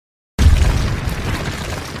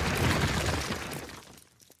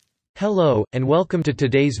Hello, and welcome to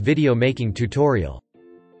today's video making tutorial.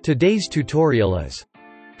 Today's tutorial is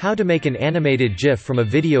how to make an animated GIF from a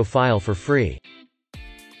video file for free.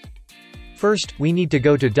 First, we need to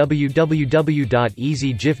go to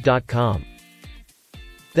www.easygif.com.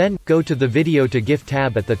 Then, go to the Video to GIF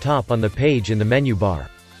tab at the top on the page in the menu bar.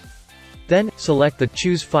 Then, select the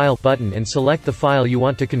Choose File button and select the file you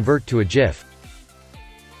want to convert to a GIF.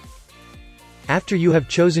 After you have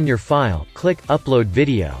chosen your file, click Upload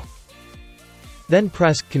Video. Then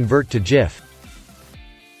press Convert to GIF.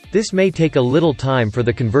 This may take a little time for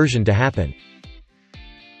the conversion to happen.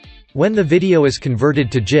 When the video is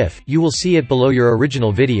converted to GIF, you will see it below your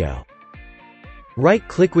original video.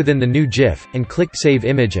 Right-click within the new GIF, and click Save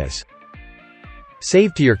Image as.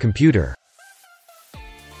 Save to your computer.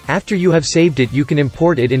 After you have saved it, you can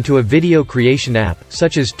import it into a video creation app,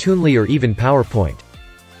 such as Toonly or even PowerPoint.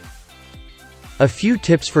 A few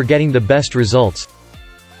tips for getting the best results.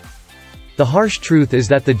 The harsh truth is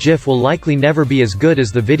that the GIF will likely never be as good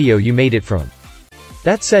as the video you made it from.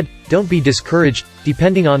 That said, don't be discouraged.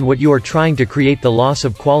 Depending on what you are trying to create, the loss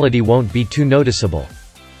of quality won't be too noticeable.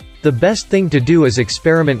 The best thing to do is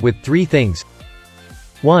experiment with three things.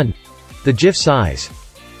 1. The GIF size.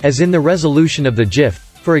 As in the resolution of the GIF,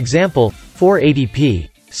 for example, 480p,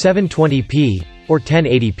 720p, or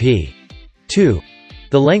 1080p. 2.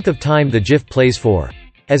 The length of time the GIF plays for.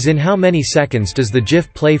 As in how many seconds does the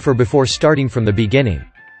GIF play for before starting from the beginning.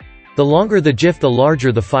 The longer the GIF, the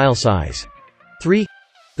larger the file size. 3.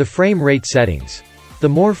 The frame rate settings. The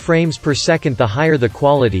more frames per second, the higher the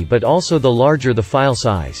quality, but also the larger the file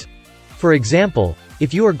size. For example,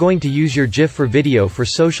 if you are going to use your GIF for video for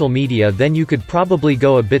social media, then you could probably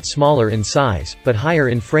go a bit smaller in size, but higher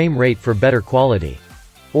in frame rate for better quality.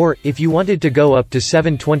 Or, if you wanted to go up to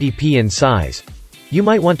 720p in size, you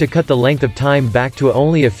might want to cut the length of time back to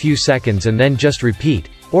only a few seconds and then just repeat,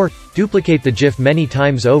 or duplicate the GIF many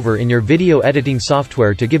times over in your video editing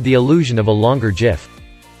software to give the illusion of a longer GIF.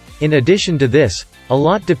 In addition to this, a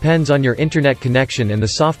lot depends on your internet connection and the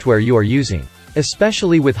software you are using,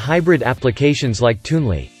 especially with hybrid applications like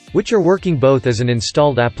Toonly, which are working both as an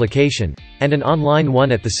installed application and an online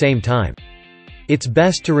one at the same time. It's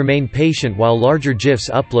best to remain patient while larger GIFs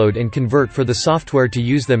upload and convert for the software to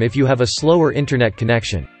use them if you have a slower internet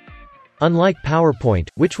connection. Unlike PowerPoint,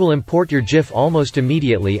 which will import your GIF almost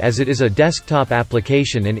immediately as it is a desktop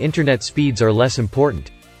application and internet speeds are less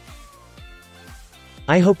important.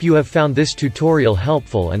 I hope you have found this tutorial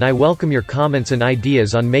helpful, and I welcome your comments and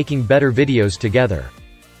ideas on making better videos together.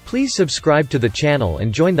 Please subscribe to the channel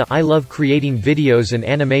and join the I Love Creating Videos and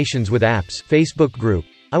Animations with Apps Facebook group.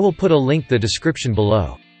 I will put a link in the description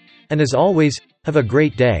below. And as always, have a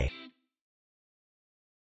great day.